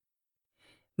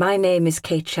My name is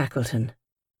Kate Shackleton.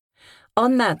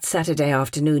 On that Saturday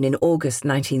afternoon in August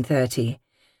 1930,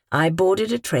 I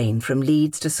boarded a train from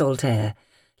Leeds to Saltaire,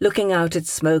 looking out at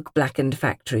smoke-blackened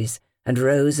factories and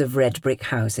rows of red brick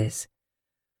houses.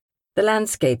 The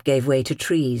landscape gave way to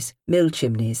trees, mill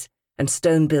chimneys, and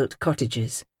stone-built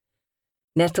cottages.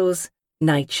 Nettles,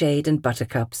 nightshade, and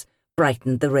buttercups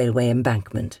brightened the railway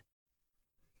embankment.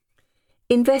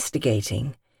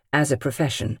 Investigating, as a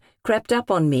profession, crept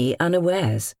up on me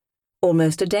unawares,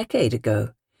 almost a decade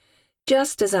ago,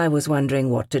 just as I was wondering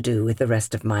what to do with the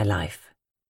rest of my life.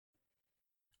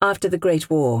 After the Great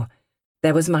War,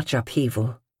 there was much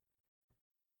upheaval.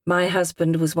 My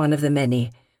husband was one of the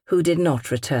many who did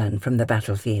not return from the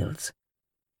battlefields.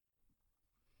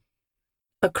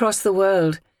 Across the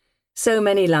world, so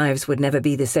many lives would never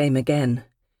be the same again.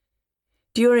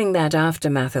 During that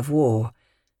aftermath of war,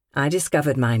 I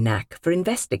discovered my knack for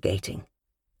investigating.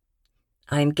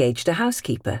 I engaged a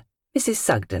housekeeper, Mrs.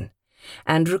 Sugden,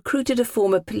 and recruited a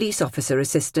former police officer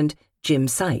assistant, Jim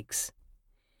Sykes.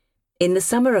 In the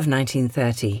summer of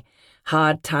 1930,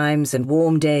 hard times and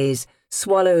warm days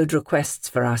swallowed requests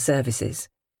for our services.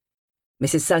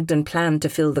 Mrs. Sugden planned to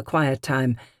fill the quiet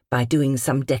time by doing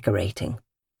some decorating.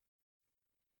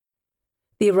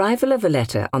 The arrival of a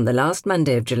letter on the last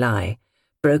Monday of July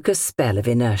broke a spell of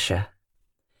inertia.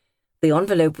 The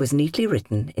envelope was neatly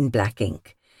written in black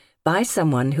ink by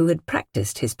someone who had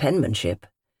practiced his penmanship.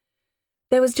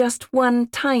 There was just one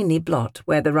tiny blot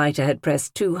where the writer had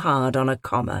pressed too hard on a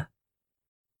comma.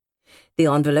 The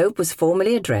envelope was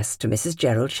formally addressed to Mrs.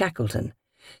 Gerald Shackleton,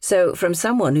 so from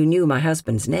someone who knew my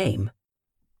husband's name.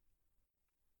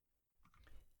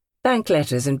 Bank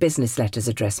letters and business letters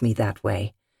address me that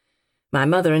way. My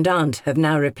mother and aunt have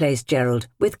now replaced Gerald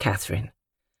with Catherine.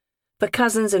 For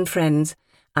cousins and friends,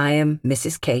 I am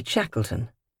Mrs. Kate Shackleton.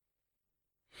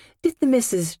 Did the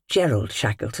Mrs. Gerald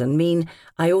Shackleton mean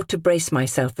I ought to brace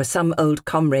myself for some old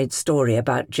comrade's story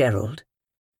about Gerald?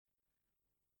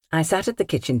 I sat at the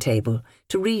kitchen table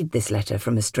to read this letter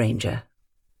from a stranger.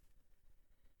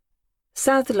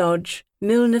 South Lodge,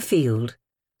 Milner Field,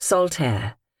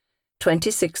 Saltaire,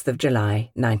 26th of July,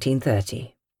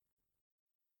 1930.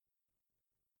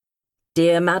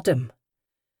 Dear Madam,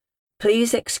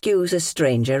 please excuse a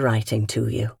stranger writing to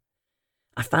you.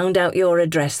 I found out your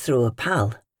address through a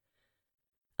pal.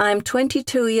 I'm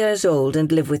 22 years old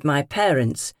and live with my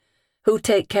parents, who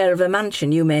take care of a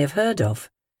mansion you may have heard of,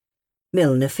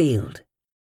 Milner Field.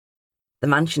 The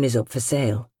mansion is up for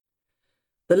sale.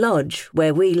 The lodge,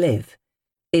 where we live,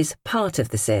 is part of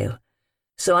the sale,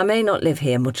 so I may not live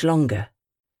here much longer.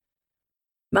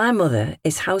 My mother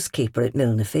is housekeeper at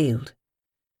Milner Field.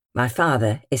 My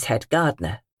father is head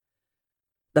gardener.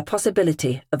 The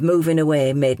possibility of moving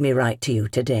away made me write to you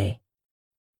today.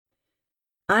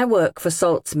 I work for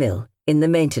Salt's Mill in the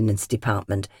maintenance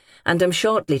department and am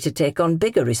shortly to take on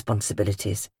bigger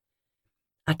responsibilities.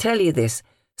 I tell you this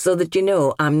so that you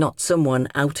know I'm not someone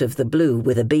out of the blue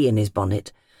with a bee in his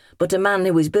bonnet, but a man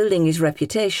who is building his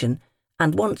reputation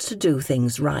and wants to do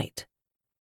things right.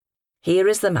 Here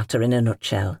is the matter in a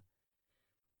nutshell.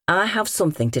 I have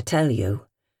something to tell you.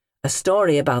 A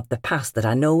story about the past that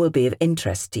I know will be of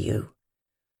interest to you.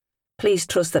 Please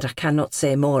trust that I cannot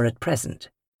say more at present.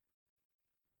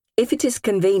 If it is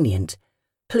convenient,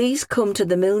 please come to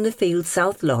the Milner Field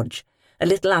South Lodge a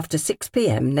little after 6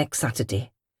 p.m. next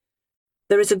Saturday.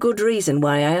 There is a good reason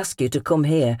why I ask you to come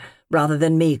here rather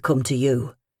than me come to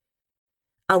you.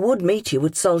 I would meet you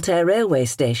at Saltaire railway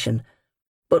station,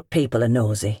 but people are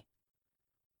nosy.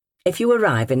 If you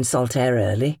arrive in Saltaire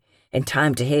early, in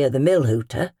time to hear the mill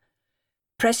hooter,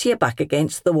 press your back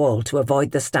against the wall to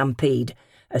avoid the stampede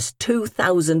as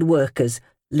 2,000 workers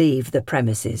leave the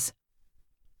premises.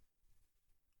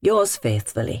 Yours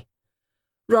faithfully,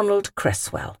 Ronnie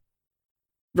Creswell.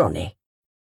 Ronnie.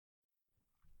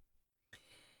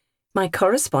 My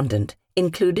correspondent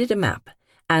included a map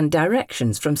and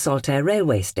directions from Saltaire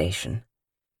railway station.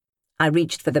 I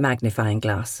reached for the magnifying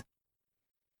glass.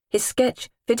 His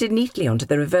sketch fitted neatly onto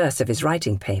the reverse of his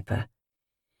writing paper.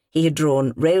 He had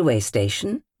drawn railway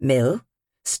station, mill,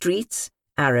 streets,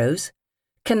 arrows,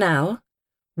 canal,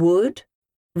 wood,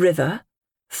 river,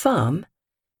 farm,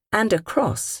 and a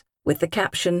cross with the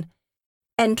caption,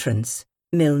 Entrance,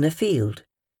 Milner Field.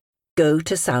 Go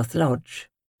to South Lodge.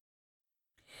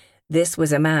 This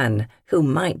was a man who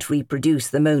might reproduce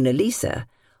the Mona Lisa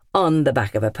on the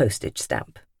back of a postage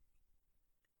stamp.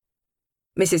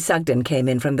 Mrs. Sugden came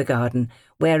in from the garden,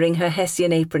 wearing her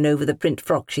Hessian apron over the print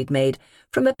frock she'd made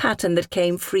from a pattern that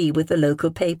came free with the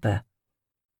local paper.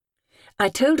 I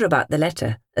told her about the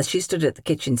letter as she stood at the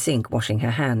kitchen sink washing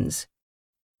her hands.